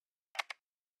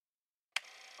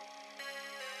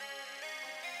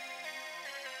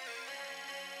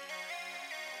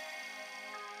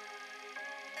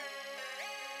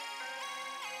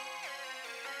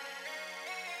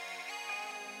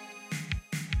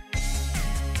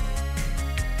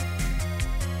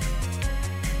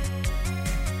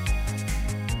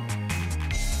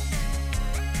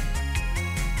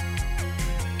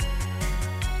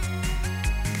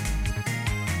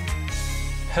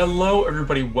Hello,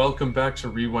 everybody. Welcome back to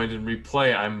Rewind and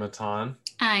Replay. I'm Matan.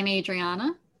 I'm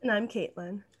Adriana. And I'm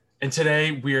Caitlin. And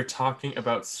today we are talking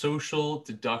about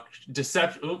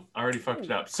deception. Oh, I already fucked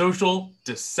it up. Social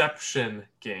deception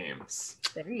games.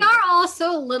 There are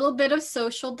also a little bit of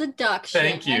social deduction.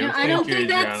 Thank you. I don't think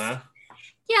Adriana.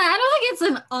 I don't think it's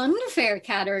an unfair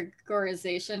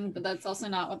categorization, but that's also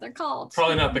not what they're called.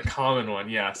 Probably not the common one,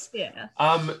 yes. Yeah.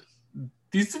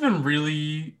 These have been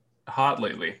really hot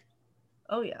lately.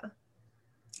 Oh, yeah.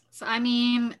 So, I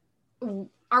mean,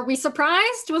 are we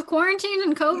surprised with quarantine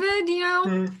and COVID, you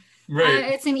know?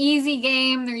 Right. It's an easy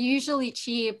game. They're usually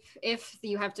cheap if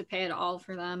you have to pay at all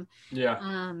for them.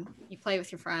 Yeah. You play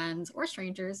with your friends or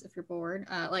strangers if you're bored.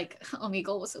 Like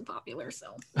Omegle was so popular,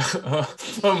 so.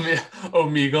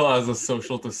 Omegle as a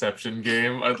social deception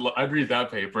game. I'd read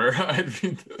that paper.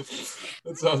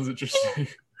 That sounds interesting.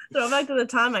 Throw back to the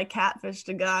time I catfished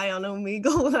a guy on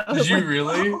Omegle. Did you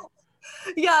really?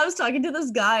 Yeah, I was talking to this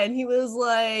guy and he was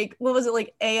like, what was it,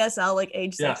 like ASL, like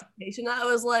age sexualization? I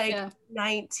was like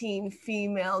 19,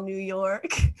 female, New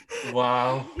York.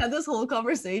 Wow. Had this whole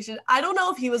conversation. I don't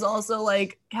know if he was also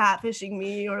like catfishing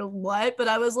me or what, but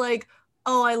I was like,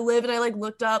 oh, I live, and I like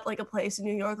looked up like a place in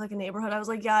New York, like a neighborhood. I was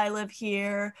like, yeah, I live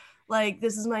here. Like,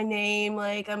 this is my name.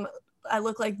 Like, I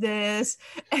look like this.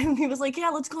 And he was like, yeah,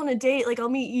 let's go on a date. Like, I'll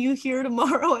meet you here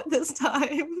tomorrow at this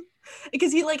time.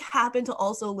 Because he like happened to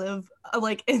also live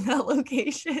like in that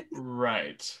location.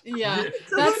 Right. Yeah.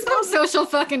 That's some social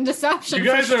fucking deception. You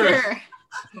guys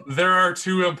There are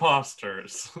two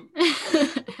imposters.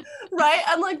 Right?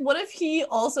 I'm like, what if he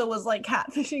also was like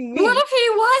catfishing me? What if he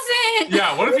wasn't?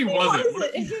 Yeah, what if he wasn't?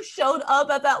 If he showed up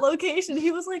at that location,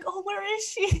 he was like, oh, where is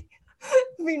she?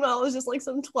 Meanwhile, it was just like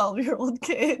some 12-year-old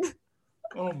kid.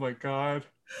 Oh my God.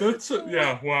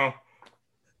 Yeah, wow.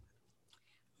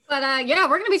 But we're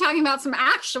going to be talking about some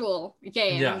actual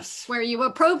games where you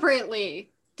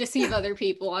appropriately deceive other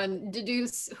people and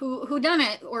deduce who done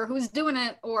it or who's doing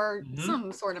it or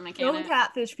some sort of mechanic. Don't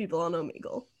catfish people on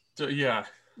Omegle. So, yeah.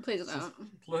 Please don't.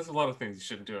 There's a lot of things you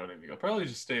shouldn't do on Omegle. Probably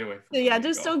just stay away from Omegle.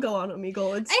 just don't go on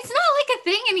Omegle. It's not like a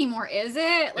thing anymore, is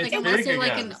it? Like, unless you're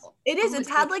like an... It is. It's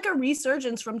had like a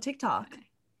resurgence from TikTok.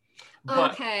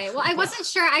 Okay, well, I wasn't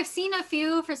sure. I've seen a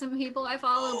few for some people I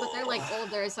follow, but they're like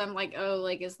older, so I'm like, oh,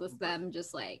 like, is this them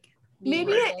just like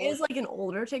maybe it is like an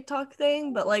older TikTok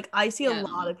thing, but like I see a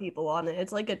lot of people on it.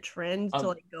 It's like a trend to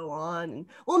like go on.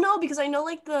 Well, no, because I know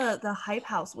like the Hype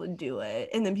House would do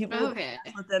it, and then people would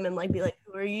with them and like be like,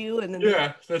 who are you? And then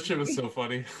that shit was so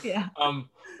funny. Yeah.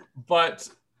 But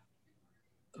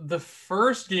the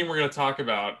first game we're gonna talk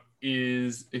about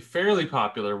is a fairly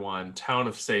popular one, Town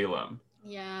of Salem.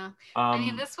 Yeah. I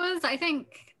mean, this was, I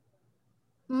think,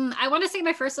 I want to say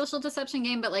my first social deception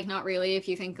game, but like not really if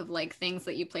you think of like things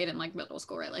that you played in like middle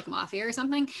school, right? Like Mafia or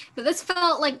something. But this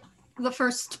felt like the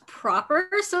first proper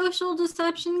social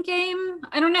deception game.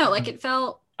 I don't know. Like it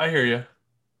felt... I hear you.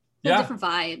 Yeah. Different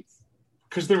vibes.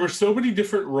 Because there were so many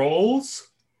different roles.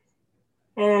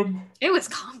 It was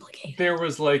complicated.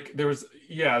 There's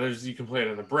you can play it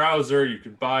in the browser. You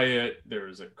can buy it. There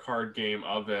was a card game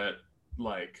of it.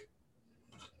 Like...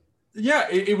 Yeah,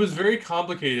 it was very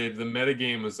complicated. The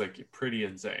metagame was like pretty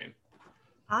insane.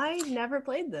 I never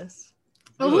played this.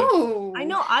 Really? Ooh. I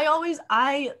know.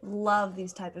 I love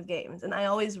these type of games, and I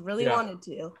always really wanted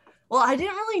to. Well, I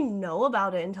didn't really know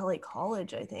about it until like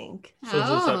college, I think.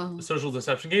 Social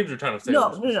deception games or Town of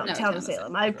Salem? No, Town of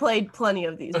Salem. I played plenty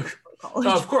of these before college.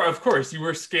 Of course. You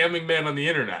were a scamming man on the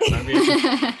internet. I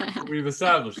mean, we've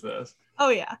established this.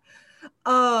 Oh yeah.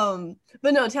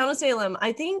 But no, Town of Salem,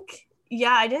 I think...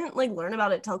 Yeah, I didn't like learn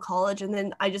about it till college, and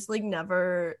then I just like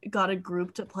never got a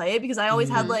group to play it because I always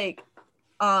had like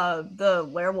the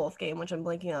werewolf game, which I'm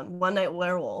blanking on, One Night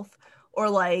Werewolf, or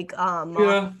like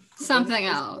something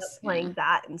else. Playing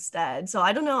that instead. So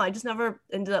I don't know. I just never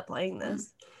ended up playing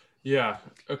this. Yeah.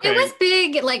 Okay. It was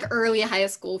big like early high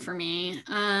school for me.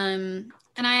 And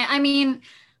I mean,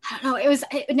 I don't know,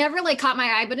 it never like caught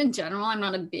my eye, but in general, I'm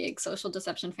not a big social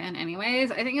deception fan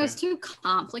anyways. I think it was too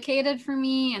complicated for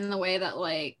me in the way that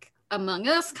like Among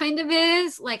Us kind of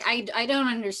is. Like I don't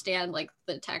understand like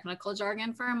the technical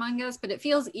jargon for Among Us, but it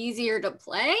feels easier to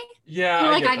play.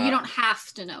 Yeah. You don't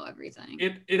have to know everything.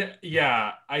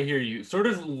 I hear you. Sort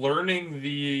of learning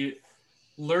the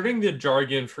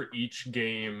jargon for each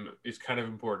game is kind of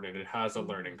important, and it has a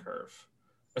learning curve.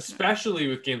 Especially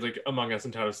with games like Among Us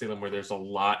and Town of Salem, where there's a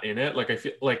lot in it. Like I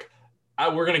feel like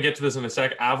we're gonna get to this in a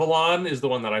sec. Avalon is the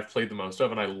one that I've played the most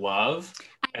of, and I love.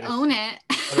 I own it.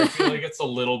 And I feel like it's a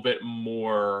little bit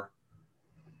more.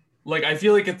 Like I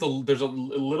feel like there's a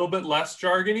little bit less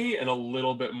jargony and a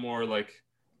little bit more like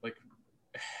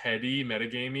heady,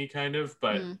 metagamey kind of,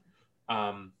 but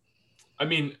Mm. I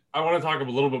mean, I want to talk a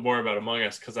little bit more about Among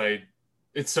Us because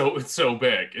it's so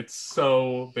big. It's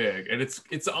so big, and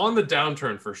it's on the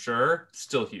downturn for sure.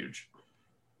 Still huge.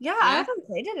 Yeah, I haven't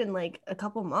played it in like a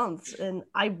couple months, and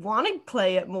I want to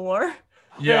play it more.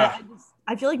 Yeah,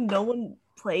 I feel like no one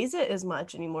plays it as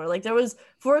much anymore. Like there was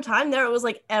for a time there, it was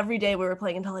like every day we were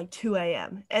playing until like 2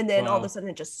 a.m. and then all of Wow. a sudden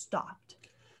it just stopped.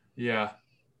 yeah.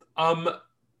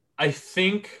 I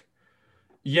think,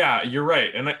 yeah, you're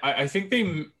right, and I think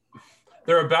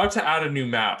they're about to add a new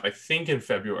map. I think in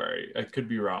February. I could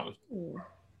be wrong.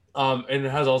 And it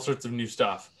has all sorts of new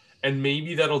stuff, and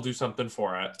maybe that'll do something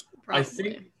for it. Probably.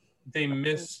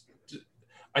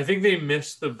 I think they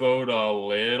missed the boat a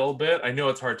little bit. I know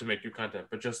it's hard to make new content,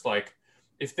 but just like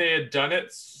if they had done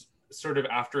it sort of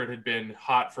after it had been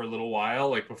hot for a little while,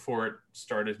 like before it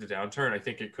started to downturn, I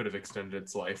think it could have extended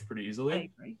its life pretty easily. I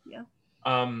agree. Yeah.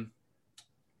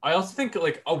 I also think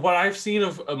like what I've seen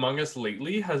of Among Us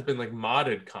lately has been like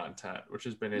modded content, which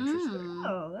has been interesting.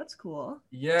 Oh, that's cool.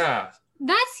 Yeah.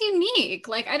 That's unique.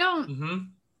 Like I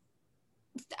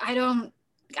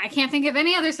can't think of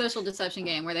any other social deception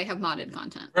game where they have modded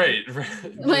content. Right.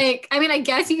 Like, I mean, I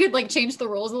guess you could like change the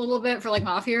rules a little bit for like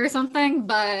Mafia or something,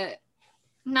 but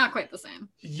not quite the same.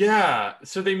 Yeah.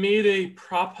 So they made a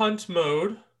prop hunt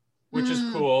mode, which is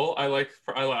cool. I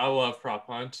love prop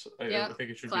hunt. I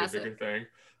think it should Classic. be a bigger thing.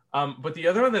 But the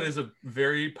other one that is a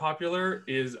very popular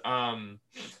is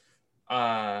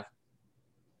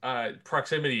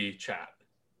proximity chat.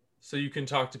 So you can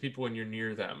talk to people when you're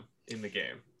near them in the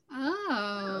game.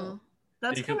 Oh.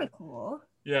 That's kind of cool.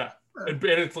 Yeah. And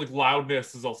it's like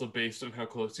loudness is also based on how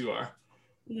close you are.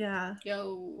 Yeah.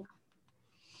 Yo.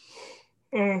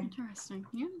 Interesting.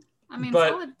 Yeah. I mean,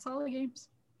 solid games.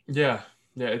 Yeah.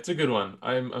 Yeah, it's a good one.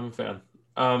 I'm a fan.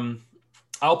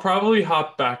 I'll probably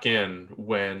hop back in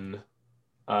when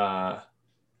the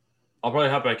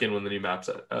new map's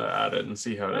added and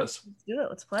see how it is. Let's do it.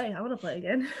 Let's play. I want to play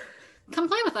again. Come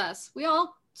play with us. We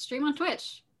all stream on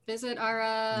Twitch. Visit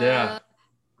our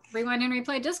Rewind and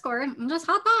Replay Discord and just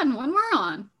hop on when we're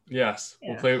on. Yes,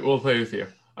 Yeah. we'll play with you.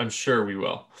 I'm sure we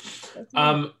will.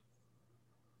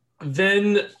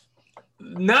 Then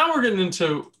now we're getting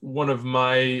into one of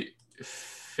my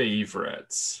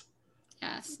favorites.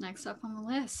 Yes, next up on the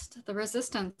list, The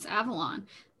Resistance, Avalon.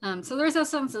 So The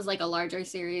Resistance is like a larger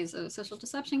series of social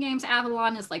deception games.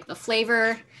 Avalon is like the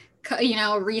flavor,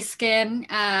 reskin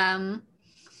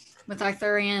with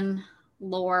Arthurian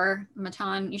lore.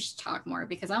 Matan, you should talk more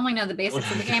because I only know the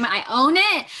basics of the game. I own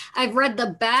it. I've read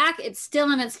the back. It's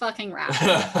still in its fucking wrap.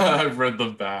 I've read the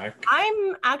back.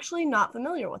 I'm actually not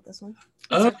familiar with this one.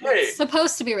 Okay. It's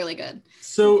supposed to be really good.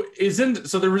 So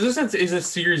the Resistance is a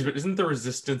series, but isn't the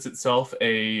Resistance itself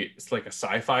it's like a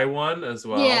sci-fi one as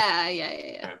well? Yeah.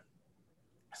 Okay.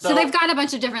 So they've got a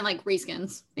bunch of different like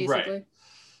reskins, basically. Right.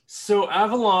 So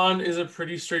Avalon is a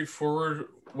pretty straightforward.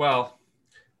 Well,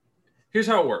 here's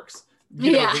how it works.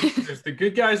 There's the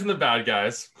good guys and the bad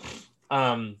guys.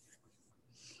 And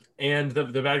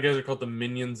the bad guys are called the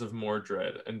Minions of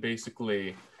Mordred. And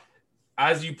basically,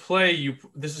 as you play,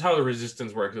 this is how the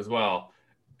Resistance works as well.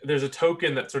 There's a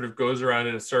token that sort of goes around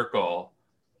in a circle,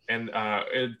 and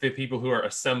the people who are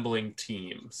assembling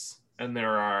teams. And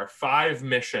there are 5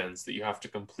 missions that you have to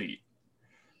complete.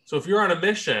 So if you're on a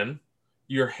mission,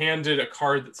 you're handed a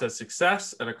card that says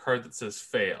success and a card that says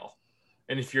fail.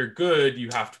 And if you're good, you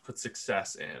have to put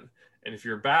success in. And if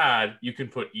you're bad, you can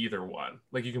put either one.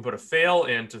 Like you can put a fail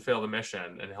in to fail the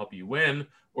mission and help you win,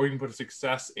 or you can put a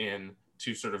success in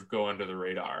to sort of go under the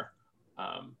radar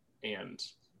and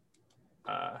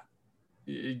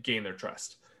gain their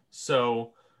trust.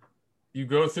 So you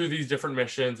go through these different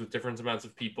missions with different amounts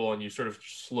of people, and you sort of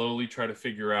slowly try to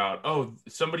figure out, oh,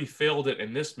 somebody failed it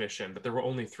in this mission, but there were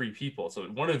only 3 people. So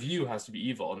one of you has to be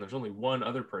evil, and there's only one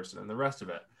other person and the rest of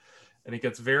it. And it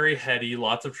gets very heady.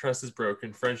 Lots of trust is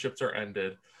broken. Friendships are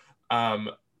ended. I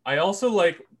also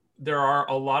like, there are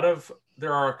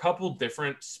a couple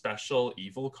different special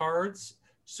evil cards.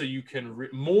 So you can,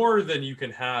 more than you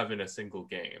can have in a single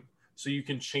game. So you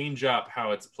can change up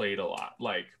how it's played a lot.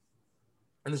 And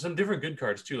there's some different good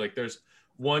cards too. Like there's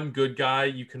one good guy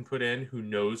you can put in who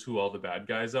knows who all the bad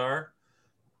guys are.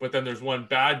 But then there's one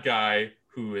bad guy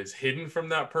who is hidden from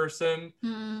that person.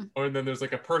 Or then there's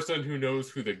like a person who knows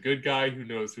who the good guy, who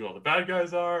knows who all the bad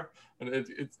guys are. And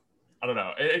it's I don't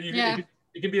know. It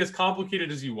can be as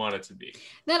complicated as you want it to be.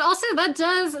 That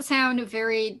does sound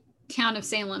very Town of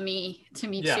Salem-y to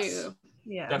me too.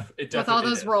 Yeah. With all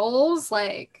those roles,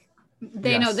 like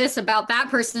they know this about that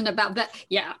person, about that.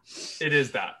 Yeah. It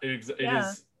is that. It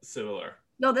is similar.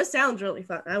 No, this sounds really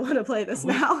fun. I want to play this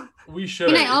now. We I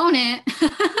should. mean, I own it.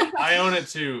 I own it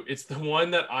too. It's the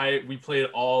one that we played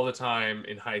all the time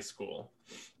in high school.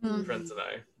 Mm. Friends and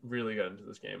I really got into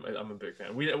this game. I'm a big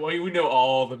fan. We know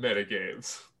all the meta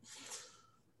games.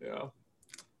 Yeah.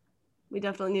 We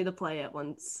definitely need to play it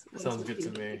once Sounds we good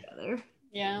can to get me. together.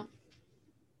 Yeah.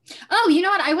 Oh, you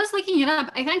know what? I was looking it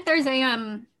up. I think there's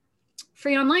a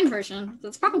free online version.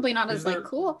 That's probably not as like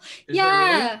cool. Is there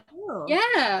Yeah. Oh.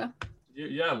 Yeah.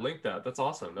 Yeah, link that. That's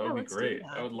awesome. That would be let's do great.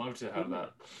 that. I would love to have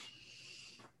that.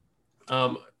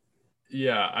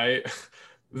 Yeah,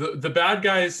 the bad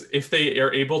guys, if they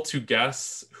are able to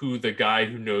guess who the guy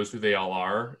who knows who they all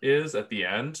are is at the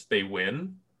end, they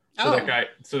win. So that guy,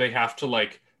 so they have to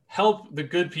like help the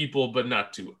good people, but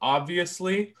not too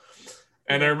obviously.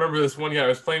 And I remember this one guy, I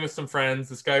was playing with some friends.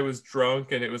 This guy was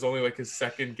drunk and it was only like his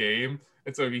second game.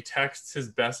 And so he texts his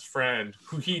best friend,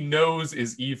 who he knows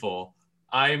is evil.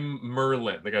 I'm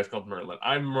Merlin. The guy's called Merlin.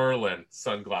 I'm Merlin.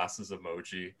 Sunglasses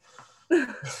emoji.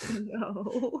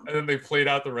 No. And then they played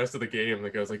out the rest of the game. The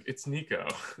guy's like, it's Nico.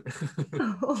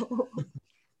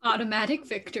 Automatic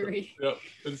victory. Yep.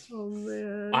 Oh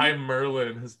man. I'm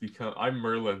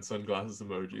Merlin. Sunglasses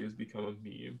emoji has become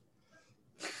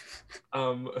a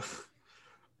meme.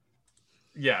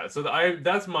 Yeah, so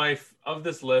that's my of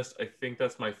this list. I think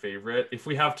that's my favorite. If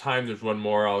we have time, there's one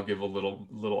more. I'll give a little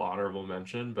honorable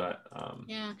mention, but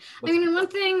yeah. I mean, one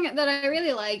thing that I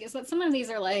really like is that some of these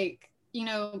are like, you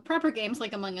know, proper games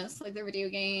like Among Us, like they're video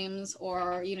games,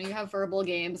 or you know, you have verbal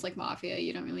games like Mafia.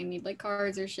 You don't really need like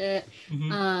cards or shit.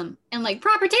 Mhm. And like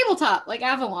proper tabletop like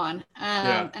Avalon.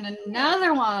 Yeah. And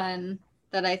another one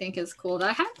that I think is cool that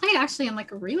I haven't played actually in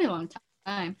like a really long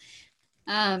time.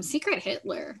 Secret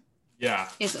Hitler. Yeah,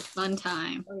 is a fun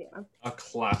time. Oh yeah. a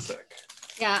classic.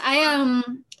 Yeah, I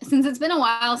since it's been a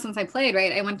while since I played,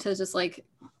 right? I went to just like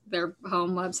their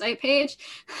home website page.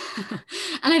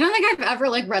 And I don't think I've ever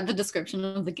like read the description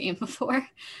of the game before.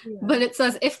 Yeah. But it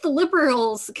says if the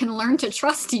liberals can learn to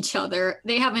trust each other,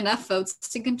 they have enough votes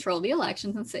to control the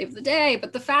elections and save the day.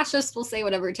 But the fascists will say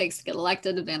whatever it takes to get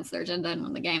elected, advance their agenda, and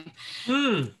win the game.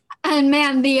 And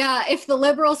man, the if the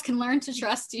liberals can learn to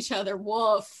trust each other,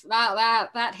 woof,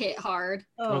 that hit hard.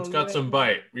 Oh, it's got some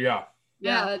bite. Yeah,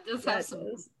 Yeah, it does have that some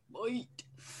is. bite.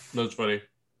 that's funny.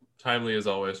 Timely as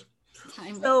always.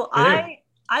 So Yeah.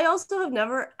 I also have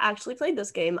never actually played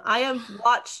this game. I have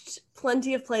watched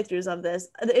plenty of playthroughs of this.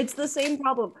 It's the same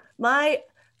problem. My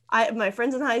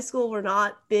friends in high school were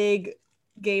not big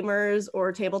gamers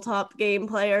or tabletop game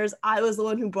players. I was the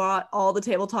one who bought all the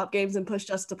tabletop games and pushed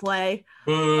us to play.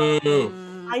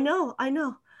 Boo. I know.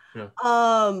 Yeah.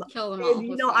 Kill them all. And,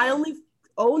 you know, I only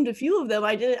owned a few of them.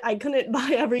 I couldn't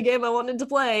buy every game I wanted to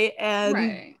play, and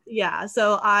right. yeah,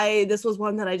 so this was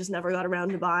one that I just never got around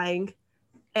to buying,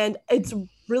 and it's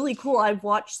really cool. I've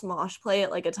watched Smosh play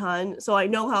it like a ton, so I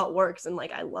know how it works, and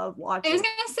like I love watching. I was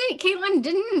gonna say, Caitlin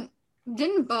didn't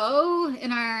Bo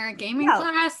in our gaming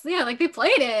class? Yeah, like they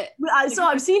played it. So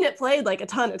I've seen it played like a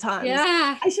ton of times.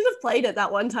 Yeah. I should have played it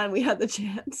that one time we had the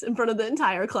chance in front of the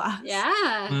entire class.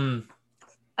 Yeah.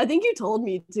 I think you told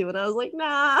me to, and I was like,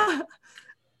 nah.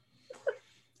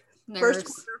 Nerves. First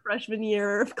quarter freshman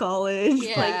year of college.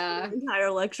 Yeah. Like, entire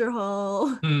lecture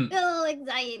hall. Oh,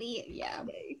 anxiety. Yeah.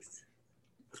 Thanks.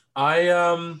 I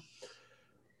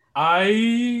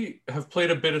have played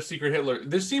a bit of Secret Hitler.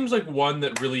 This seems like one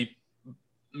that really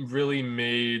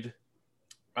made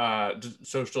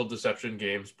social deception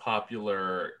games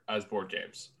popular as board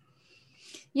games.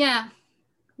 Yeah.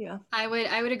 I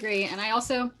would agree. And I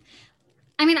also,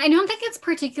 I mean, I don't think it's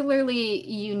particularly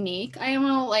unique. I don't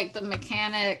know, like the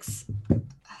mechanics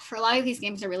for a lot of these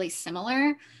games are really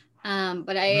similar.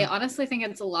 But I honestly think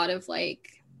it's a lot of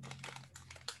like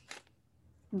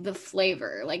the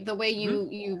flavor, like the way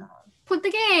you put the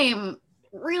game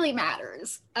really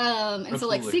matters. And so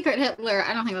like Secret Hitler,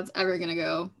 I don't think that's ever gonna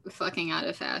go fucking out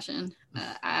of fashion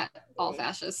at all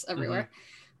fascists everywhere.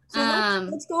 So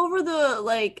let's go over the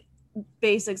like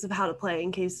basics of how to play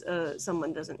in case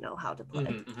someone doesn't know how to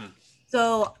play.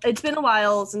 So it's been a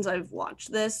while since I've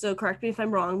watched this, so correct me if I'm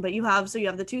wrong, but you have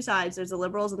the two sides. There's the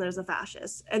liberals and there's the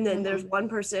fascists, and then there's one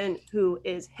person who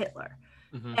is Hitler,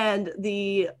 and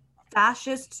the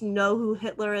fascists know who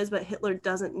Hitler is, but Hitler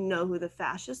doesn't know who the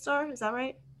fascists are. Is that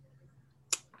right?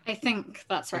 I think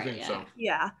that's right. I think so.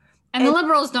 Yeah. And the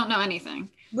liberals don't know anything.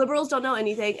 Liberals don't know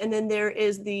anything, and then there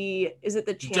is the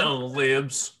chancellor? Don't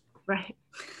libs. Right.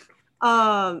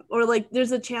 Or like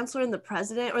there's a chancellor and the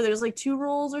president, or there's like two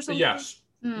rules or something. Yes.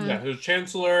 Yeah, there's a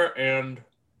chancellor and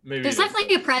maybe there's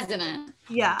definitely a president.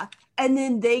 Yeah, and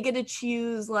then they get to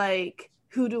choose like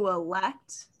who to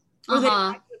elect, or they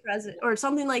elect the president or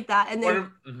something like that. And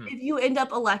then Mhm. if you end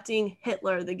up electing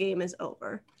Hitler, the game is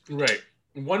over. Right.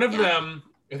 One of them,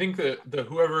 I think the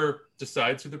whoever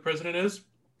decides who the president is.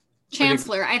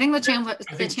 Chancellor. I think the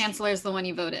think- chancellor is the one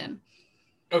you vote in.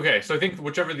 Okay, so I think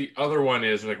whichever the other one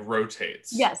is like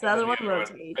rotates. Yes, the other one other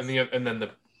rotates. and then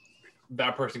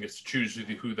that person gets to choose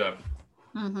who the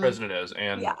Mhm. president is.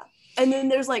 And Yeah. And then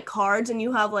there's like cards, and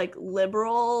you have like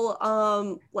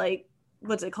liberal, like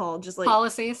what's it called? Just like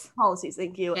Policies.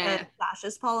 Thank you. Yeah. And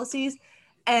fascist policies.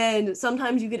 And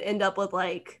sometimes you could end up with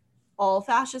like all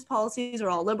fascist policies or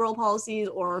all liberal policies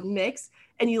or mix,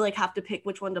 and you like have to pick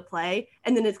which one to play.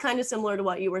 And then it's kind of similar to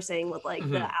what you were saying with like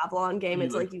the Avalon game.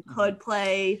 It's like you could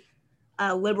play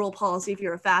a liberal policy if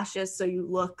you're a fascist, so you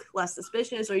look less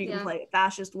suspicious, or you can play a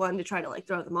fascist one to try to like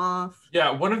throw them off. yeah,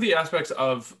 one of the aspects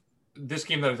of this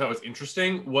game that I thought was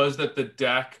interesting was that the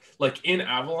deck, like in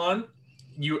Avalon,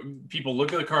 people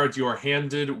look at the cards, you are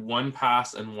handed one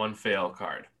pass and one fail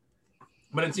card.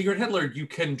 But in Secret Hitler, you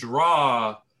can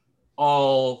draw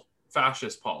all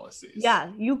fascist policies.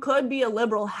 Yeah, you could be a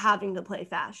liberal having to play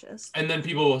fascist. And then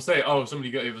people will say, oh,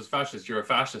 it was fascist, you're a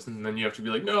fascist. And then you have to be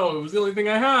like, no, it was the only thing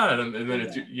I had. And then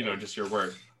it's, just your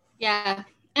word. Yeah.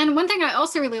 And one thing I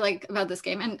also really like about this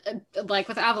game, and like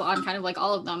with Avalon, kind of like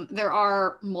all of them, there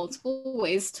are multiple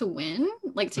ways to win,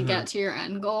 like to get to your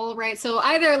end goal, right? So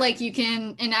either like you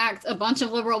can enact a bunch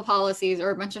of liberal policies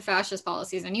or a bunch of fascist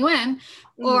policies and you win,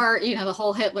 or, the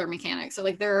whole Hitler mechanic. So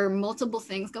like there are multiple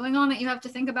things going on that you have to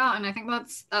think about. And I think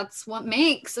that's what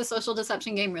makes a social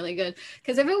deception game really good.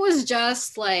 Because if it was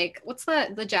just like, what's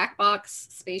that, the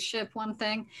Jackbox spaceship one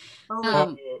thing?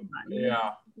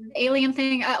 Yeah. Alien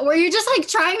thing where you're just like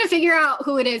trying to figure out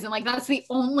who it is, and like that's the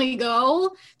only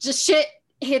goal, just shit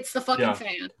hits the fucking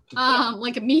fan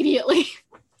like immediately.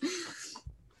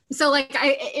 So like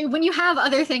when you have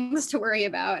other things to worry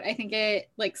about, I think it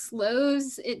like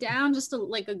slows it down just a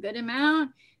good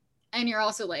amount, and you're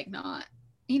also like not,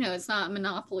 it's not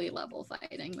Monopoly level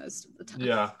fighting most of the time.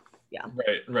 Yeah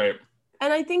right.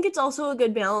 And I think it's also a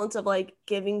good balance of like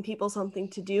giving people something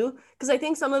to do, because I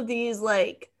think some of these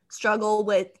like struggle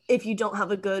with, if you don't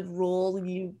have a good rule,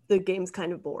 the game's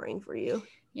kind of boring for you.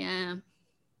 Yeah.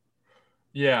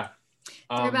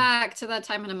 Go back to that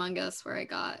time in Among Us where I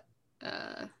got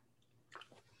the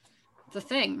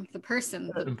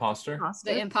person,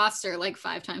 the imposter like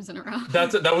 5 times in a row.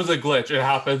 That was a glitch. It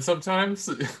happens sometimes,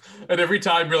 and every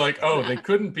time you're like, oh, they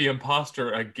couldn't be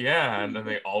imposter again, and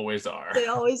they always are.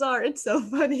 It's so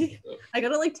funny. I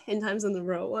got it like 10 times in a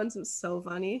row once. It was so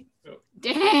funny.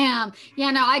 Damn.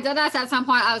 Yeah, no, I did that at some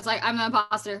point. I was like, I'm the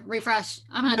imposter. Refresh.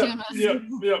 I'm not doing this.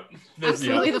 Yep.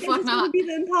 Absolutely the fuck not. To be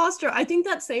the imposter. I think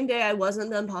that same day I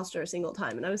wasn't the imposter a single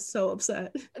time, and I was so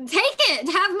upset. Take it.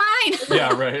 Have mine.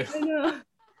 Yeah, right. I know.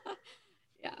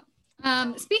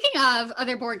 Yeah. Speaking of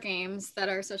other board games that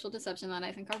are social deception that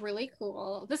I think are really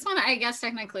cool, this one I guess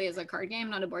technically is a card game,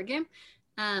 not a board game.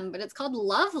 But it's called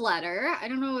Love Letter. I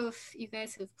don't know if you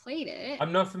guys have played it.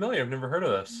 I'm not familiar. I've never heard of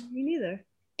this. Me neither.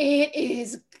 It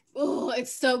is. Oh,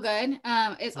 it's so good.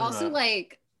 It's also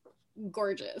like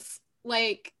gorgeous.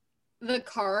 Like the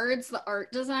cards, the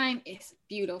art design is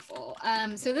beautiful.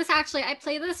 So this actually, I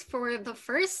played this for the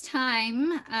first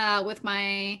time with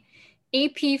my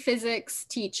AP physics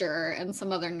teacher and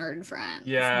some other nerd friends.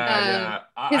 I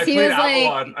played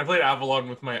Avalon. I played Avalon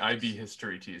with my IB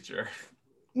history teacher.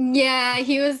 Yeah,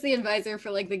 he was the advisor for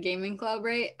like the gaming club,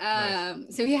 right?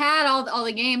 Nice. So he had all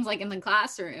the games like in the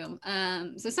classroom.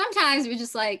 So sometimes we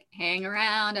just like hang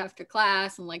around after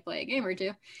class and like play a game or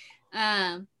two.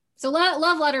 So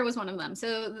Love Letter was one of them.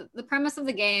 So the premise of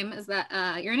the game is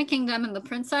that you're in a kingdom and the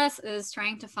princess is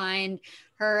trying to find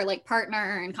her like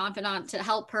partner and confidant to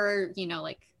help her,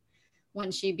 like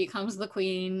when she becomes the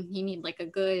queen, you need like a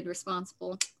good,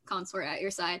 responsible consort at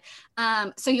your side.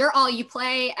 So you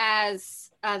play as,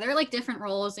 there are like different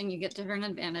roles and you get different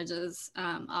advantages,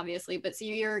 obviously. But so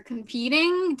you're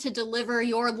competing to deliver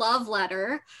your love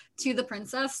letter to the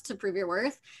princess to prove your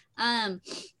worth.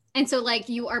 And so like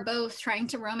you are both trying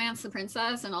to romance the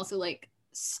princess and also like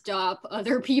stop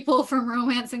other people from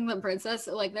romancing the princess.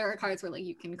 So like there are cards where like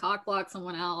you can cock block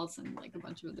someone else and like a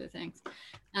bunch of other things.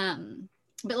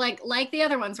 But like the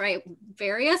other ones, right?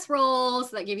 Various roles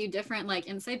that give you different like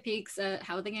inside peeks at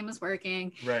how the game is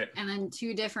working. Right. And then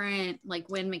 2 different like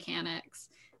win mechanics.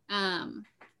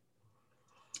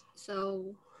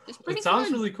 So it's pretty It sounds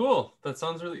fun. really cool. That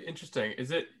sounds really interesting. Is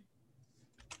it?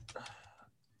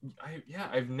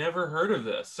 I've never heard of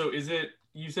this. So is it?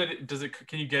 You said it. Does it?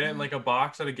 Can you get it in like a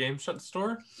box at a game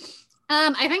store?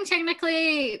 I think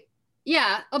technically,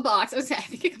 yeah, a box. I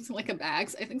think it comes in like a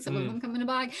bag. So I think some of them come in a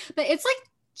bag, but it's like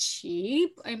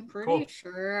cheap, I'm pretty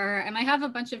sure. And I have a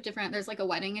bunch of different, there's like a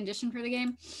wedding edition for the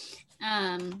game.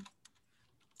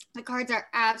 The cards are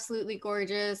absolutely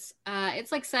gorgeous.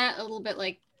 It's like set a little bit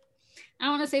like, I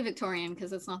don't want to say Victorian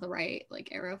because it's not the right like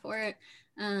era for it.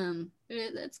 But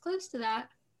it's close to that.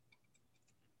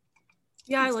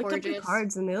 Yeah, It's I looked up the gorgeous.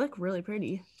 cards and they look really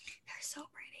pretty. They're so pretty.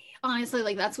 Honestly,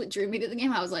 like that's what drew me to the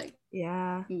game. I was like,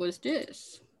 Yeah. what's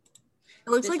this? It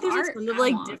looks This like there's a art ton of I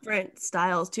like want. different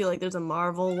styles too. Like there's a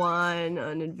Marvel one,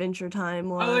 an Adventure Time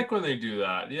one. I like when they do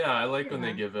that. Yeah, I like when they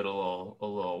Yeah. give it a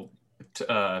little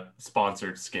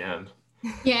sponsored scan.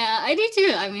 Yeah, I do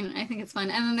too. I mean, I think it's fun.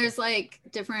 And then there's like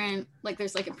different, like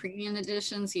there's like a premium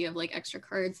edition, so you have like extra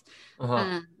cards.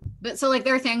 Uh-huh. But so like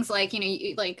there are things like,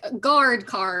 like a guard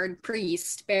card,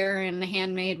 priest, baron,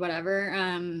 handmaid, whatever,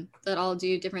 that all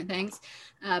do different things.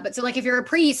 But so like if you're a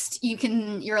priest,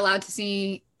 you're allowed to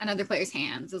see another player's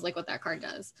hands is like what that card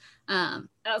does. That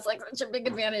was like such a big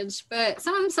advantage. But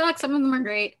some of them suck, some of them are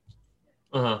great.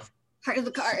 Uh-huh. Heart of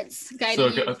the cards, guiding So,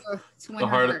 you to win the her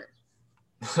heart- heart.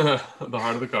 The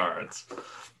heart of the cards.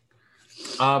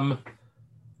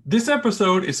 This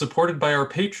episode is supported by our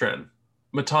patron,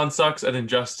 Matan Sucks at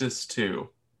Injustice 2.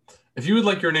 If you would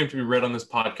like your name to be read on this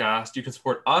podcast, you can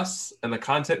support us and the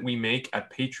content we make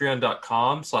at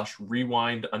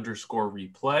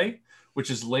patreon.com/rewind_replay, which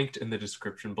is linked in the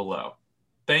description below.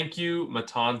 Thank you,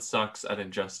 Matan Sucks at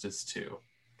Injustice 2.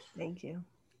 Thank you.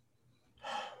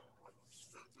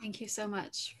 Thank you so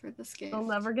much for this gift. It'll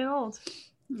never get old.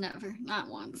 Never, not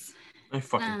once. I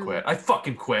fucking quit.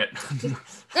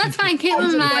 That's That's fine.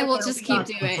 Caitlin and I will Podcast. just keep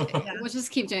doing it. Yeah. We'll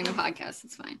just keep doing the podcast.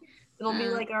 It's fine. It'll be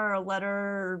like our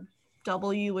letter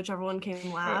W, whichever one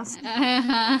came last.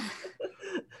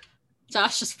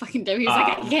 Josh just fucking did. He was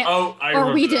like, I can't. I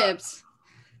Or we remember that. dipped.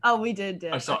 Oh, we did.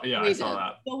 I saw We I saw did.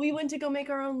 that. But we went to go make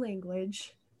our own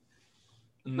language.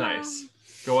 Nice.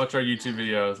 Go watch our YouTube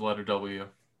videos, letter W.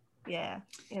 Yeah.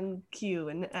 And Q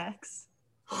and X.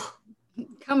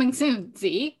 Coming soon.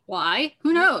 Z? Why?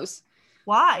 Who knows?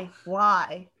 Why?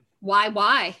 Why? Why,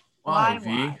 Why?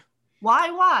 V?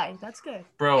 Why? That's good.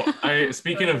 Bro,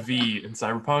 speaking of V in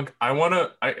Cyberpunk, I'm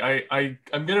gonna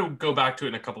go back to it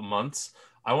in a couple months.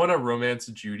 I wanna romance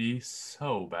Judy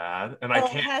so bad. And I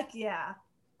can't Heck yeah.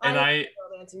 and I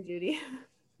romancing Judy.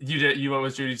 you went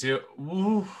with Judy too?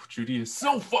 Ooh, Judy is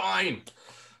so fine.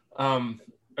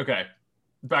 Okay.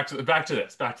 Back to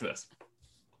this.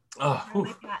 Oh,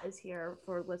 My cat is here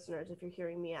for listeners if you're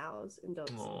hearing meows and don't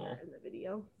see Aw. her in the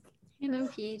video. Hello,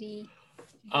 kitty.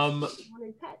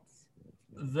 Wanted pets.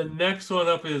 The next one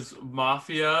up is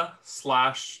Mafia /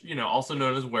 also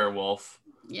known as Werewolf.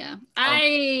 Yeah.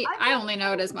 I only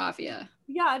know it as Mafia.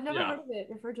 Yeah, I've never Yeah. heard of it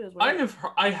referred to as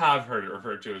I have heard it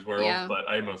referred to as Werewolf, Yeah. but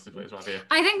I mostly play as Mafia.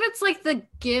 I think that's like the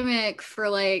gimmick for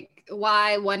like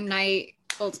why One Night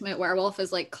Ultimate Werewolf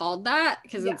is like called that,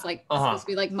 because it's like it's supposed to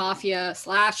be like Mafia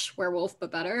 / werewolf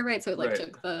but better, right? So it like Right.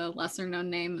 took the lesser known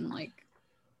name and like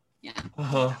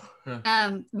Uh-huh.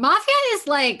 Mafia is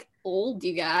like old,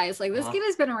 you guys. Like this Uh-huh. game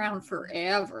has been around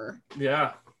forever.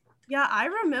 Yeah. Yeah, I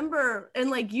remember, and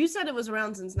like you said, it was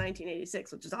around since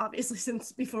 1986, which is obviously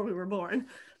since before we were born.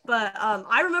 But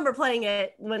I remember playing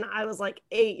it when I was like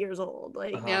 8 years old.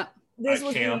 Like Uh-huh. Yeah. this At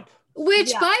was camp.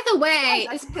 Which, Yeah. by the way,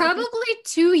 Yeah, is that's- probably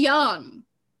too young.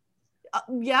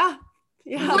 yeah.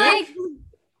 Like,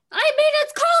 I mean,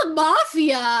 it's called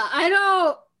Mafia.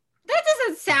 That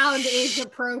doesn't sound age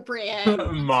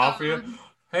appropriate. Mafia.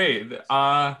 Hey,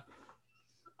 I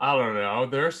don't know.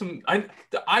 There's some.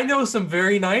 I know some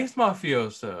very nice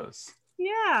mafiosos.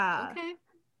 Yeah. Okay,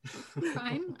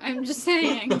 fine. I'm just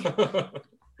saying.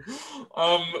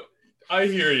 I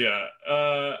hear ya.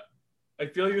 I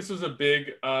feel like this was a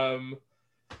big. I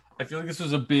feel like this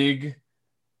was a big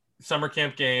summer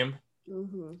camp game.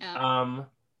 Mm-hmm. Yeah.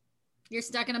 You're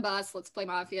stuck in a bus. Let's play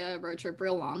Mafia road trip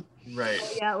real long. Right.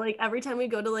 Yeah, like every time we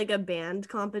go to like a band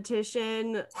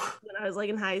competition when I was like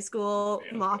in high school,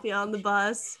 Yeah. Mafia on the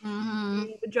bus. Mhm.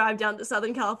 We would drive down to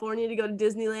Southern California to go to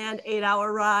Disneyland,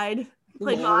 8-hour ride.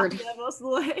 Played Lord. Mafia most of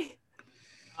the way.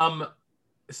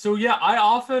 So yeah, I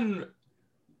often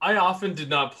did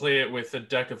not play it with a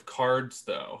deck of cards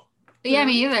though. But yeah,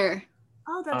 me either.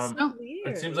 Oh, that's Um, so weird.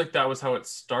 It seems like that was how it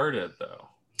started though.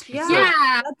 yeah,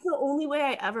 Yeah. that's the only way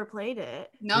I ever played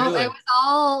it. No, Really? it was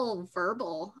all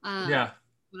verbal. Yeah.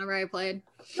 Whenever I played.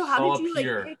 So how all did you up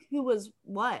here. like pick who was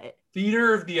what?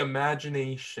 Theater of the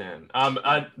imagination.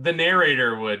 The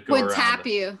narrator would go Would around. tap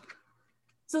you.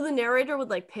 So the narrator would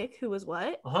like pick who was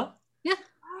what? Uh-huh. What?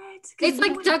 'Cause It's we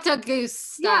like would- Duck Duck Goose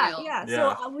style. Yeah.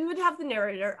 Yeah. So we would have the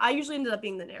narrator. I usually ended up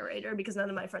being the narrator because none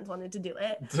of my friends wanted to do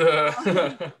it.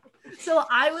 Duh. So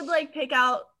I would like pick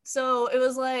out So it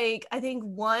was like, I think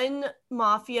one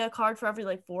Mafia card for every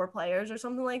like 4 players or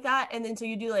something like that. And then so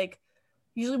you do like,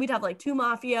 usually we'd have like 2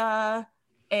 Mafia,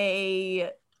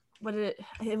 it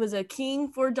was a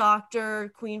king for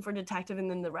doctor, queen for detective, and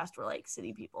then the rest were like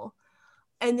city people.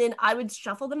 And then I would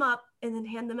shuffle them up and then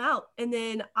hand them out. And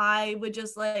then I would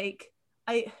just like,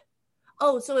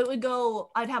 so it would go,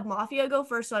 I'd have Mafia go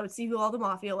first, so I would see who all the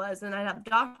Mafia was. And I'd have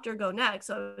Doctor go next,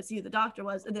 so I would see who the Doctor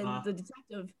was. And then the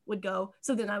detective would go,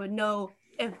 so then I would know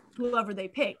if whoever they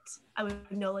picked, I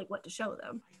would know like what to show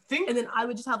them. And then I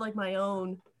would just have like my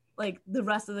own, like the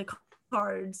rest of the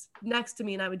cards next to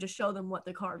me, and I would just show them what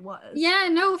the card was. Yeah,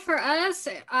 no, for us,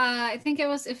 I think it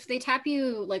was if they tap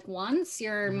you like once,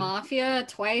 you're Mafia,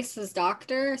 twice is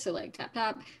Doctor, so like tap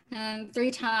tap, and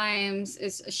 3 times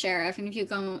is a sheriff, and if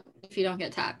you don't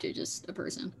get tapped, you're just a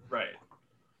person. Right.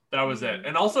 That was it.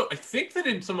 And also, I think that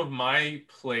in some of my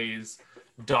plays,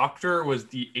 Doctor was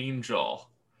the angel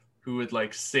who would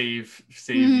like save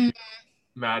you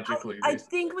magically. I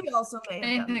think we also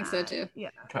may have done think that. so too. Yeah.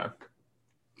 Okay.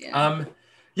 Yeah.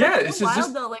 Yeah, it's it's wild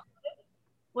just though. Like,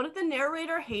 what if the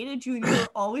narrator hated you and you were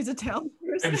always a town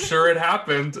person? I'm sure it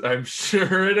happened.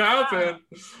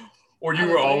 Or you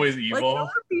were always Like, evil. there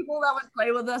were people that would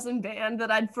play with us in band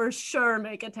that I'd for sure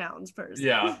make a townsperson.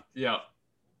 Yeah.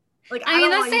 Like I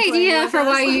mean, don't that's want the you playing idea with for us.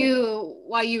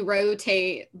 why you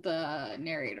rotate the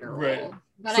narrator role. Right.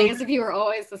 But So- I guess if you were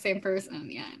always the same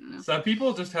person, yeah, I don't know. Some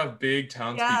people just have big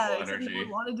townspeople Yeah, energy.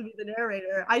 people wanted to be the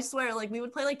narrator. I swear, like we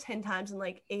would play like 10 times, and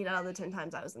like 8 out of the 10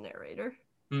 times I was the narrator.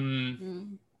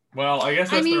 Well, I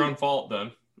guess that's mean, their own fault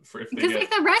then. Because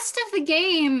like the rest of the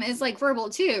game is like verbal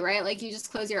too, right? Like you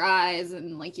just close your eyes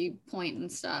and like you point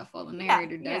and stuff while the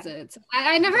narrator does it. So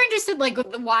I never understood like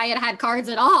why it had cards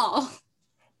at all.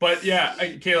 But yeah,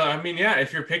 Kayla, I mean, yeah,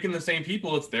 if you're picking the same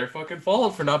people, it's their fucking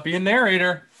fault for not being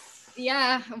narrator.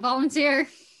 Yeah, volunteer.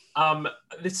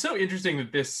 It's so interesting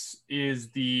that this is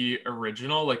the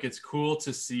original. Like, it's cool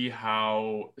to see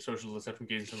how social deception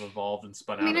games have evolved and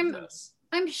spun out of this.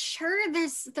 I'm sure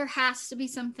there has to be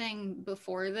something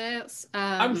before this.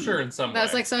 I'm sure in some way. That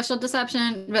was like social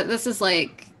deception, but this is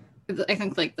like, I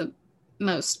think like the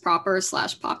most proper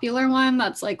 / popular one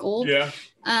that's like old. Yeah.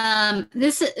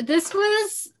 This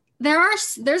was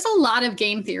there's a lot of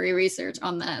game theory research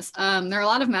on this. There are a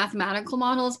lot of mathematical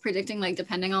models predicting like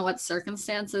depending on what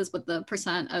circumstances what the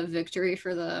 % of victory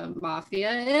for the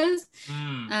mafia is.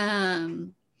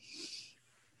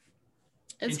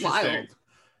 It's wild.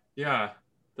 Yeah,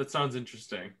 that sounds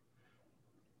interesting.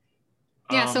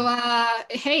 Yeah, so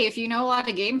hey, if you know a lot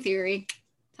of game theory,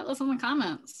 tell us in the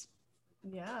comments.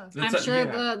 Yeah, I'm sure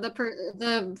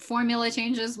the formula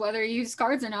changes whether you use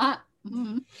cards or not.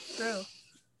 True.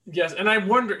 Yes, and I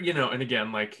wonder, and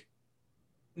again, like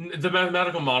the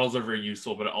mathematical models are very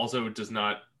useful, but it also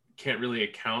can't really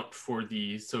account for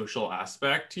the social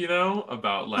aspect,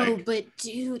 about like. Oh, but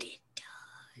dude, it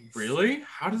does. Really?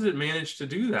 How does it manage to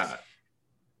do that?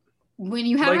 When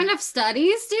you have enough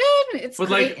studies, dude, it's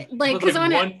great. Because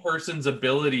one person's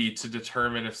ability to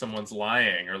determine if someone's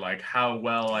lying or like how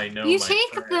well I know. You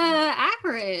take the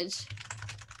average.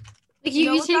 Like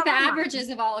you take the averages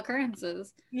of all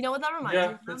occurrences. You know what that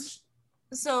reminds me of?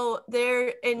 So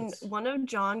they're in one of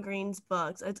John Green's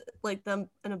books. It's like An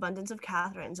Abundance of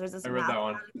Catherines. There's this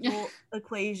mathematical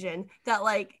equation that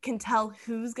like can tell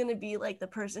who's gonna be like the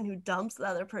person who dumps the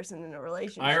other person in a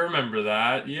relationship. I remember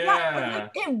that. Yeah.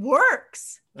 It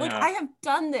works. Like I have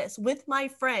done this with my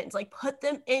friends. Like put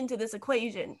them into this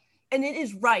equation, and it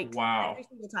is right. Wow. Every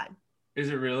single time. Is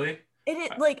it really? It is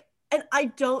and I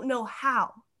don't know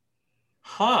how.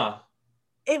 Huh.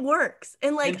 It works.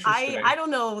 And like I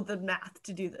don't know the math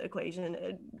to do the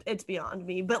equation. It's beyond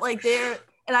me. But like and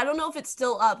I don't know if it's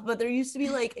still up, but there used to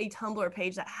be like a Tumblr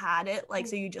page that had it. Like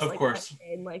so you just like put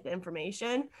in like the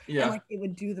information. Yeah. And like it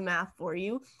would do the math for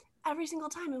you. Every single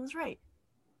time it was right.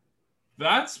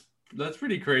 That's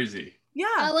pretty crazy.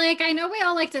 Yeah. Like I know we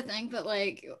all like to think that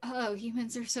like, oh,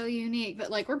 humans are so unique, but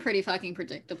like we're pretty fucking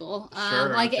predictable.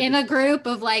 Like in a group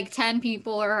of like 10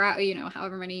 people or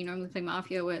however many you normally play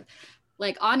Mafia with.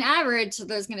 Like on average,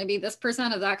 there's going to be this %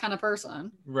 of that kind of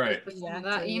person. Right.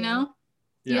 That,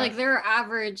 Yeah. Like there are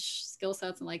average skill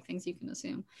sets and like things you can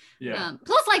assume. Yeah.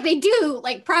 Plus like they do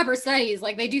like proper studies.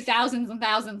 Like they do thousands and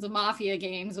thousands of Mafia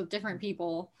games with different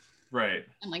people. Right.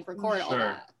 And like record all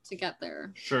that to get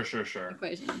their Sure.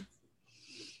 equation.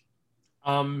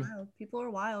 People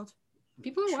are wild.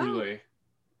 People are truly. wild.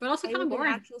 But also kind of boring.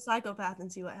 An actual psychopath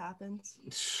and see what happens.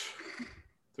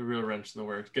 The real wrench in the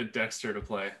works. Get Dexter to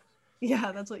play.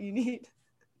 Yeah, that's what you need.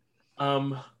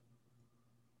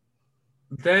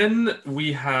 Then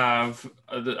we have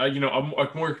a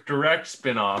more direct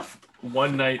spin-off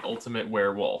One Night Ultimate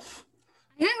Werewolf.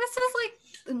 I think this is like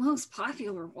the most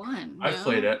popular one. I've no?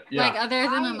 played it. Yeah. Like other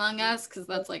than Among Us, because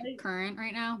that's like current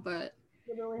right now. But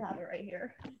Literally have it right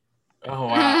here. Oh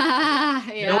wow.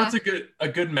 yeah. You know what's a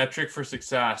good metric for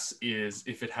success is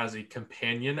if it has a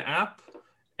companion app,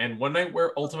 and One Night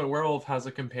Ultimate Werewolf has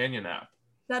a companion app.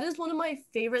 That is one of my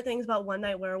favorite things about One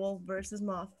Night Werewolf versus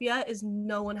Mafia is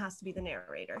no one has to be the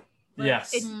narrator. Like,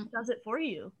 Yes. It does it for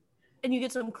you. And you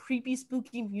get some creepy,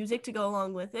 spooky music to go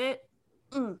along with it.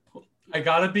 I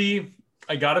gotta be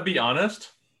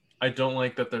honest. I don't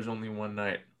like that there's only one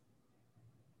night.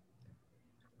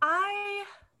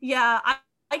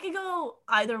 I could go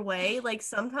either way. Like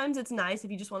sometimes it's nice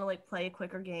if you just want to like play a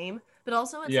quicker game, but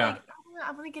also it's like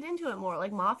I want to get into it more.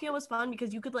 Like Mafia was fun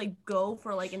because you could like go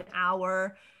for like an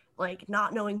hour, like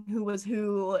not knowing who was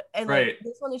who, and like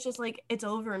this one is just like it's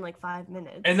over in like 5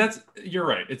 minutes. And you're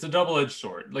right. It's a double-edged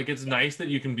sword. Like it's nice that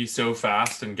you can be so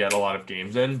fast and get a lot of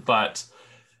games in, but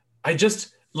I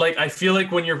feel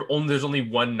like when there's only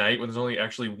one night, when there's only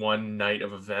actually one night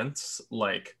of events,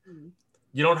 like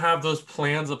you don't have those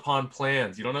plans upon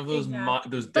plans. You don't have those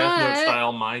those Death Note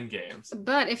style mind games.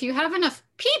 But if you have enough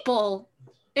people,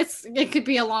 it could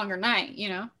be a longer night, you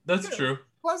know? That's true.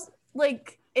 Plus,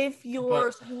 like if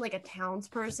you're something like a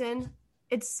townsperson,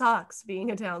 it sucks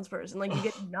being a townsperson. Like you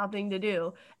get nothing to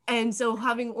do. And so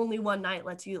having only one night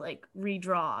lets you like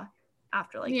redraw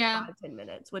after like 5-10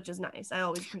 minutes, which is nice. I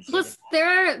always appreciate it. Plus,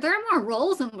 there are more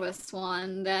roles in this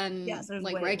one than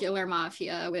like regular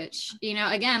Mafia, which, you know,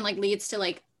 again, like leads to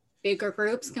like bigger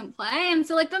groups can play. And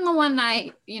so like then the one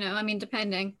night, you know, I mean,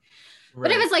 depending. Right.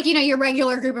 But if it's like, you know, your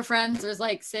regular group of friends, there's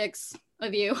like 6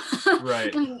 of you.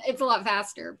 Right. It's a lot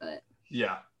faster, but.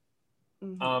 Yeah.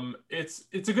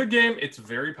 It's a good game. It's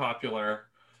very popular.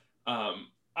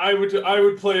 I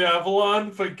would play Avalon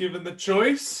if given the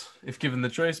choice,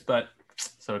 but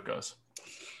so it goes.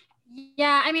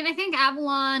 Yeah, I mean, I think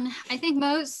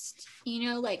most, you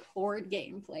know, like board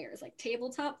game players, like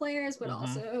tabletop players would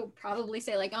also probably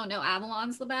say like, oh no,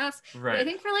 Avalon's the best. Right. But I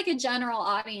think for like a general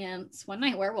audience, One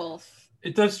Night Werewolf.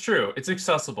 That's true. It's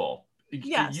accessible.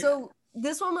 Yeah, so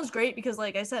this one was great because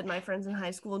like I said, my friends in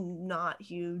high school, not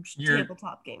huge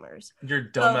tabletop gamers. Your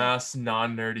dumbass,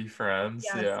 non-nerdy friends.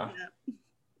 Yes, yeah.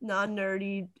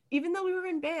 Non-nerdy, even though we were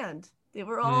in band. They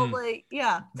were all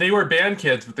They were band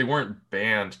kids, but they weren't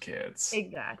band kids.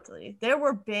 Exactly. There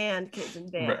were band kids in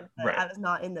band, but I was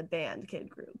not in the band kid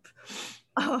group.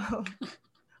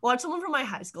 Watch someone from my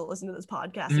high school listen to this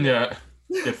podcast. Yeah.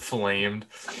 Get flamed.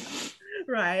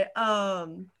 Right.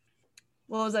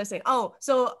 What was I saying? Oh,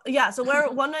 so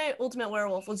One Night Ultimate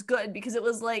Werewolf was good because it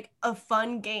was like a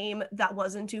fun game that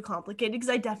wasn't too complicated. Because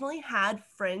I definitely had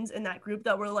friends in that group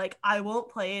that were like, I won't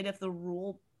play it if the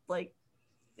rule like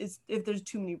if there's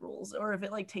too many rules or if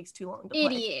it like takes too long to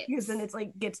play, because then it's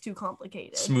like gets too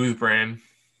complicated. Smooth brain.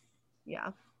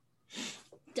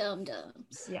 Dumb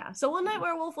dumbs. Yeah. So One Night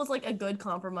Werewolf was like a good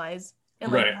compromise.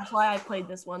 And like that's why I played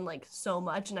this one like so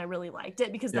much and I really liked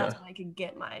it because that's when I could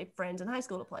get my friends in high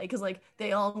school to play because like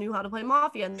they all knew how to play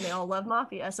Mafia and they all love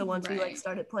Mafia. So once we like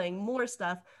started playing more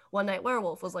stuff, One Night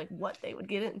Werewolf was like what they would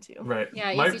get into. Right.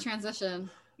 Yeah, easy transition.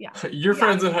 Yeah. Your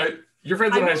friends in high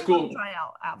school. Try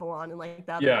out Avalon and like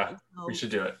that. Yeah, we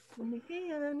should do it. When we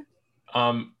can.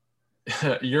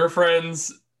 Your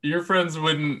friends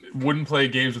wouldn't play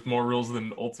games with more rules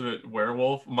than Ultimate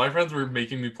Werewolf. My friends were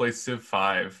making me play Civ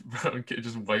 5,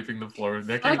 just wiping the floor.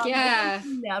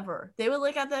 Never. They would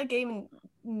look at that game and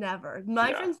never.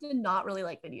 My friends did not really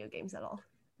like video games at all.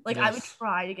 Like I would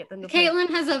try to get them to Caitlin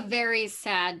has a very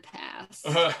sad past,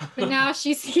 but now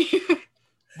she's here.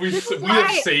 We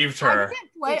have saved her.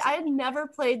 I had never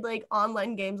played like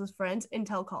online games with friends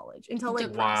until college. Until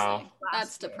like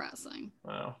That's depressing.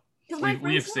 Wow.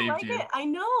 We have saved you. I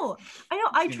know.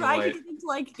 I tried to get them to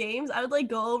like games. I would like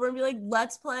go over and be like,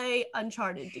 let's play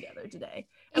Uncharted together today.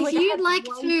 And, if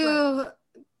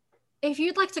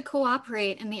you'd like to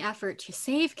cooperate in the effort to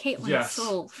save Caitlin's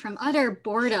soul from utter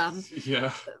boredom,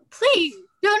 please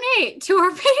donate to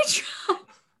our Patreon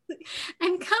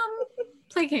and come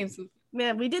play games with me.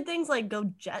 Man, we did things like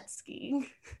go jet skiing.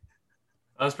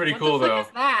 That was pretty cool though.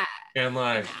 That? Can't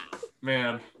lie.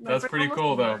 Man, that's pretty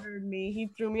cool though. He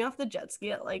threw me off the jet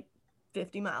ski at like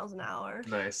 50 miles an hour.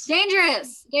 Nice.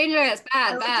 Dangerous,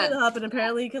 bad. Up and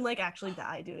apparently you can like actually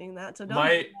die doing that. So don't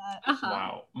do that.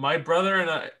 Wow. My brother and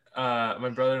I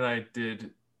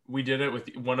did it with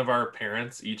one of our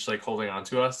parents each like holding on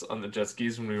to us on the jet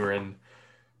skis when we were on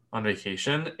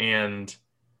vacation, and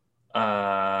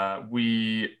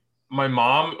my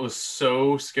mom was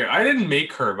so scared. I didn't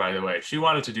make her, by the way. She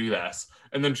wanted to do this.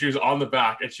 And then she was on the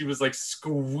back and she was like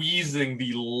squeezing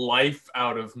the life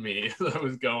out of me as I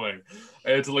was going.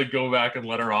 I had to like go back and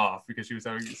let her off because she was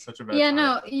having such a bad Yeah, time.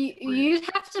 no, you'd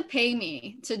have to pay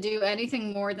me to do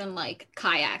anything more than like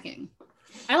kayaking.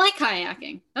 I like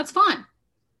kayaking. That's fun.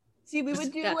 See, we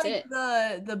would do That's like it.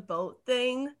 the boat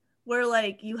thing where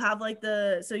like you have like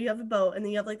you have a boat and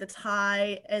then you have like the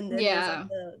tie and then Yeah.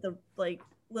 there's like the like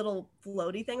little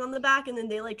floaty thing on the back and then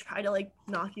they like try to like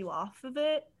knock you off of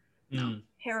it. Mm.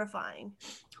 Terrifying.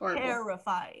 Horrible.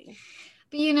 Terrifying.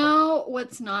 But you know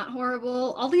what's not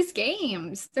horrible? All these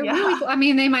games. They're Yeah. really cool. I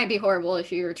mean, they might be horrible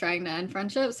if you were trying to end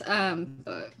friendships.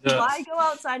 But Why go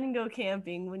outside and go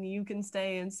camping when you can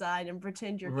stay inside and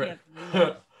pretend you're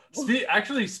camping?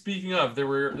 Actually, speaking of, there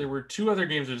were two other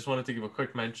games I just wanted to give a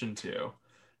quick mention to.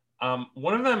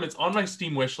 One of them, it's on my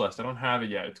Steam wish list. I don't have it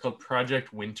yet. It's called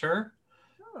Project Winter.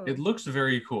 Oh. It looks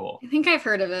very cool. I think I've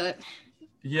heard of it.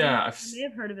 Yeah, I may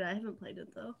have heard of it. I haven't played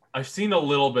it though. I've seen a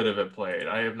little bit of it played.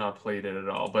 I have not played it at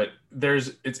all. But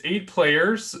it's 8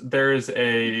 players.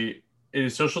 It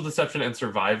is social deception and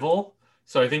survival.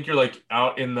 So I think you're like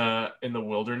out in the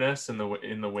wilderness in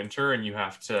the winter, and you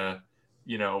have to,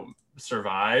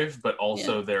 survive. But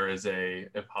also there is a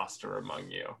imposter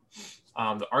among you.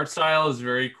 The art style is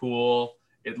very cool.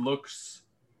 It looks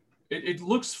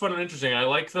fun and interesting. I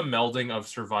like the melding of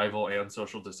survival and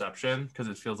social deception because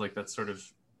it feels like that's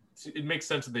it makes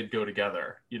sense that they'd go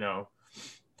together,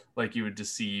 like you would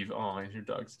deceive. Oh, your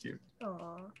dog's cute.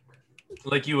 Aww.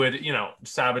 Like you would,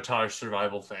 sabotage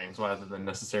survival things rather than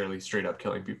necessarily straight up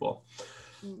killing people.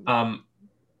 And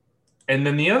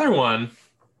then the other one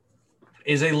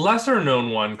is a lesser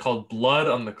known one called Blood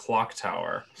on the Clock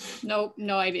Tower. Nope,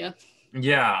 no idea.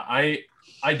 Yeah,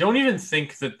 I don't even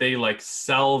think that they like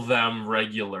sell them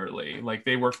regularly. Like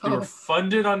they were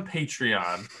funded on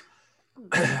Patreon.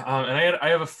 And I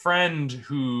have a friend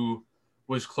who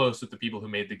was close with the people who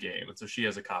made the game, and so she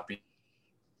has a copy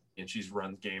and she's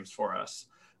run games for us.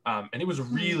 And it was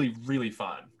really, really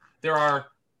fun. There are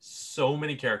so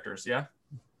many characters. Yeah.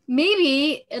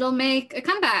 Maybe it'll make a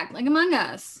comeback like Among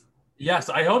Us. Yes,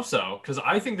 I hope so, because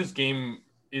I think this game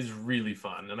is really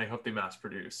fun and I hope they mass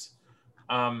produce.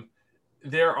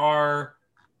 There are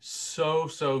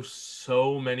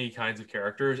so many kinds of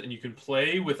characters, and you can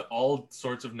play with all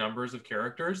sorts of numbers of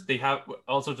characters. They have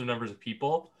all sorts of numbers of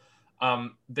people.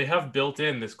 They have built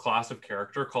in this class of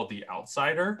character called the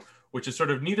Outsider, which is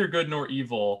sort of neither good nor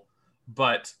evil,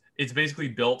 but it's basically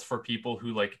built for people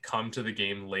who like come to the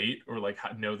game late or like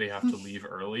know they have to leave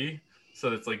early.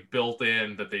 So it's like built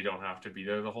in that they don't have to be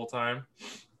there the whole time.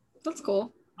 That's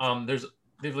cool.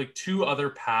 They have like 2 other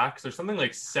packs. There's something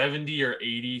like 70 or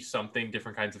 80 something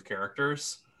different kinds of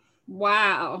characters.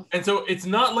 Wow. And so it's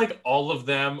not like all of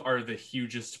them are the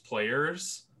hugest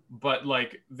players, but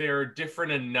like they're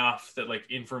different enough that like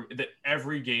that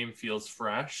every game feels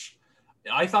fresh.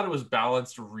 I thought it was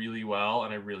balanced really well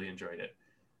and I really enjoyed it.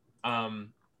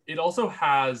 It also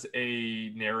has a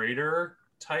narrator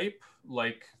type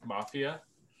like Mafia,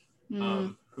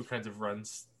 who kind of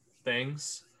runs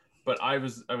things. But I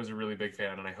was a really big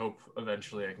fan, and I hope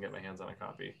eventually I can get my hands on a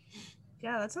copy.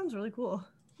 Yeah, that sounds really cool.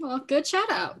 Well, good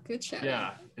shout out. Good shout out.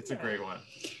 Yeah, it's a great one.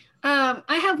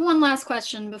 I have one last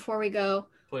question before we go.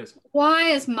 Please. Why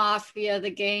is Mafia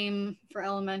the game for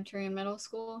elementary and middle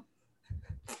school?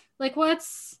 Like,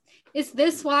 is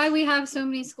this why we have so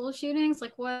many school shootings?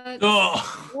 Like, what?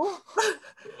 Oh.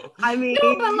 I mean,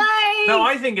 no, but like, no,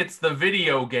 I think it's the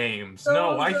video games.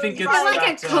 No, I think it's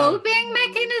like a coping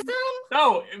mechanism.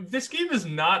 No, this game is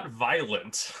not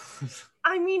violent.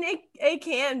 I mean, it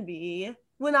can be.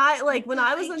 When I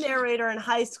was the narrator in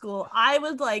high school, I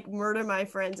would like murder my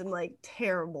friends in like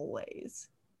terrible ways.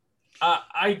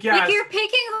 I guess. Like you're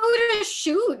picking who to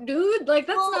shoot, dude. Like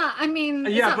that's not. I mean,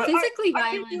 it's not physically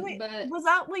violent. But was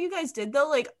that what you guys did though?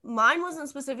 Like mine wasn't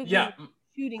specifically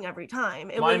shooting every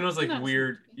time. Mine was like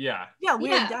weird. Yeah. Yeah,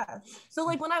 weird deaths. So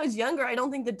like when I was younger, I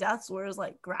don't think the deaths were as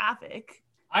like graphic.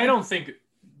 I don't think.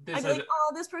 I'd be like,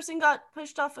 oh, this person got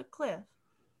pushed off a cliff.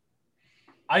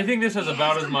 I think this has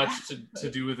about as much to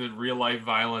do with the real life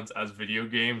violence as video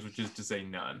games, which is to say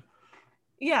none.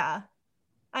 Yeah,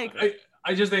 I agree.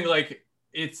 I just think like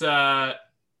it's a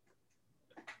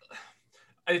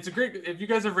great, if you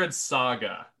guys have read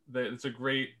Saga, it's a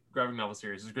great graphic novel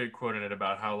series. There's a great quote in it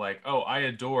about how like, oh, I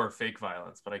adore fake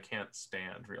violence, but I can't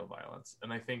stand real violence.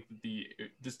 And I think that the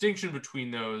distinction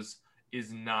between those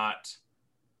is not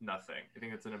nothing. I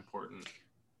think it's an important.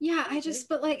 Yeah,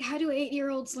 but like, how do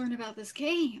 8-year-olds learn about this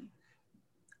game?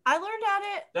 I learned about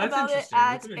it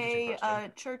at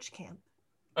a church camp.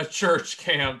 A church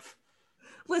camp.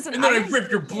 Listen, And then I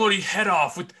rip your bloody head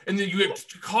off and then you get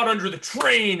caught under the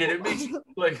train, and it makes you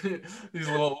like these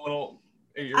little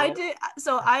 8-year-olds.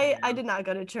 I did not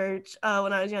go to church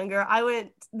when I was younger.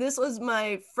 This was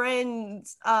my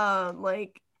friend's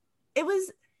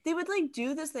they would like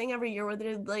do this thing every year where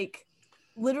they'd like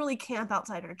literally camp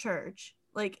outside our church,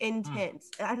 like in tents.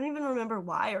 I don't even remember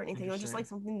why or anything. It was just like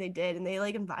something they did, and they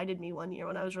like invited me one year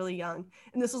when I was really young,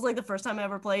 and this was like the first time I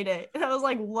ever played it, and I was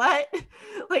like, what?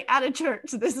 Like at a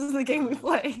church, this is the game we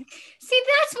play. See,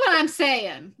 that's what I'm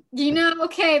saying.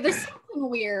 Okay, there's something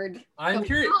weird. I'm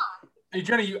curious. Hey,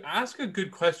 Jenna, you ask a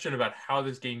good question about how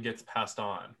this game gets passed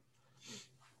on.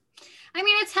 I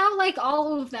mean, it's how like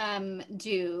all of them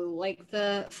do, like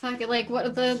the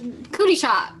cootie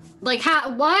shot. Like how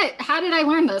did I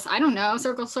learn this? I don't know.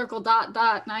 Circle, circle, dot,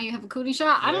 dot. Now you have a cootie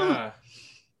shot. I don't know.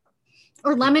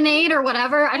 Or lemonade or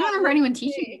whatever. I don't remember anyone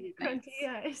teaching me.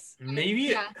 Yes.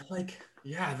 Maybe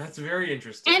that's very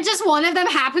interesting. And just one of them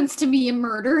happens to be a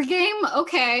murder game.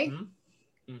 Okay.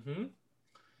 Mm-hmm.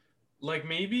 Like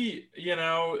maybe,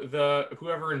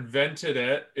 whoever invented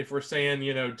it, if we're saying,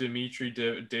 Dmitry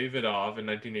Davidov in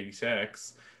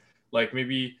 1986, like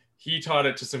maybe he taught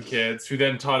it to some kids who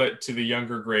then taught it to the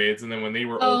younger grades. And then when they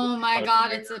were older, oh my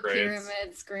God, it's a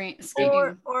pyramid scheme. It's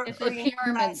a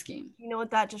pyramid scheme. You know what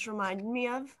that just reminded me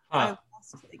of? I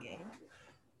lost the game.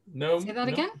 No. Say that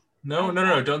again?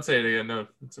 No. Don't say it again. No,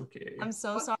 it's okay. I'm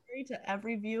so sorry to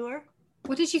every viewer.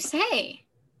 What did you say?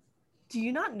 Do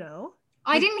you not know?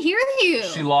 I didn't hear you.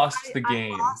 She lost the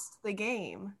game. I lost the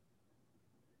game.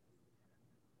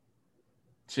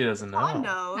 She doesn't know. I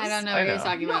know. I don't know what you're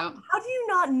talking about. How do you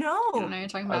not know? I don't know what you're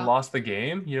talking about. I lost the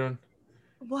game? You don't...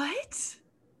 What?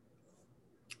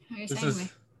 This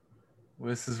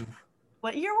is...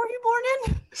 What year were you born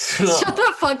in? Shut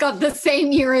the fuck up. The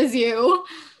same year as you.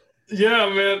 Yeah,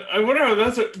 man. I wonder how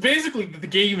that's... Basically, the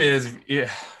game is...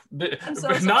 Yeah.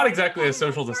 But not exactly a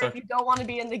social deception. If you don't want to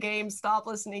be in the game, stop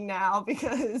listening now,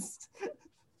 because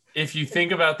if you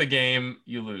think about the game,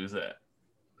 you lose it.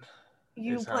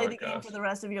 You play the game for the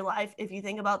rest of your life. If you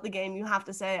think about the game, you have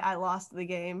to say, I lost the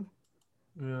game.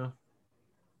 Yeah.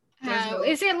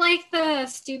 Is it like the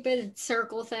stupid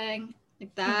circle thing?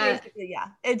 Like that? Basically, yeah.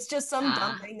 It's just some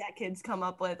dumb thing that kids come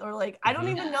up with. Or like, I don't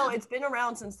even know. It's been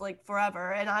around since like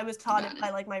forever. And I was taught it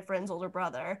by like my friend's older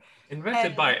brother.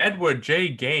 Invented by Edward J.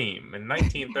 Game in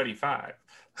 1935.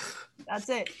 That's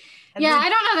it. Yeah, I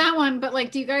don't know that one. But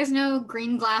like, do you guys know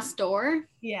Green Glass Door?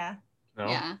 Yeah.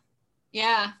 No?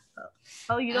 Yeah.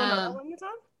 Oh, you don't know that one, Tom?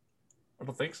 I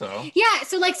don't think so. Yeah,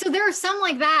 so there are some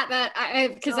like that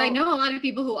I know a lot of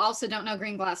people who also don't know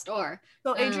Green Glass Door.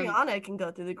 So Adriana can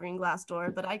go through the Green Glass Door,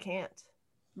 but I can't.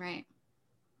 Right.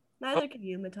 Neither can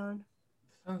you, Matan.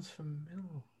 Sounds familiar.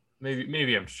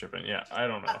 Maybe I'm tripping. Yeah, I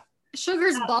don't know.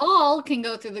 Sugar's ball can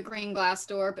go through the Green Glass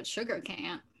Door, but Sugar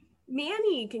can't.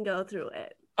 Manny can go through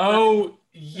it. Oh,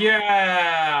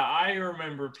 yeah. I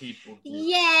remember people.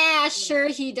 Yeah, sure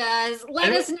he does.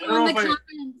 Let us know in the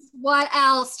comments what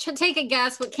else. Take a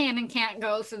guess what can and can't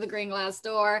go through the Green Glass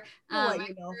Door.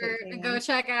 Go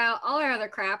check out all our other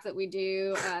crap that we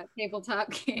do. Tabletop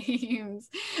games,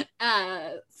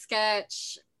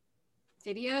 sketch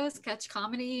videos, sketch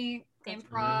comedy,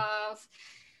 improv,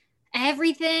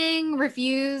 everything,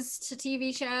 reviews to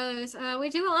TV shows. We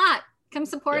do a lot. Come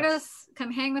support us,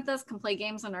 come hang with us, come play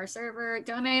games on our server,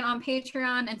 donate on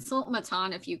Patreon, insult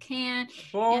Matan if you can.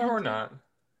 Or not.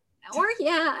 Or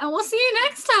and we'll see you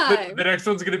next time. The next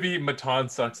one's going to be Matan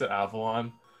sucks at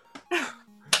Avalon.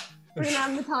 We're going to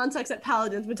have Matan sucks at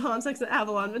Paladins, Matan sucks at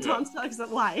Avalon, Matan sucks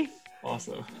at life.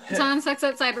 Awesome. Matan sucks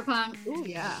at Cyberpunk. Ooh,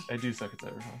 yeah. I do suck at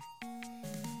Cyberpunk.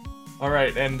 All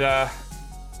right, and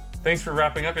thanks for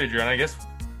wrapping up, Adrian. I guess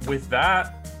with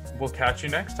that, we'll catch you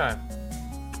next time.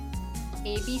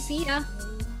 ABC,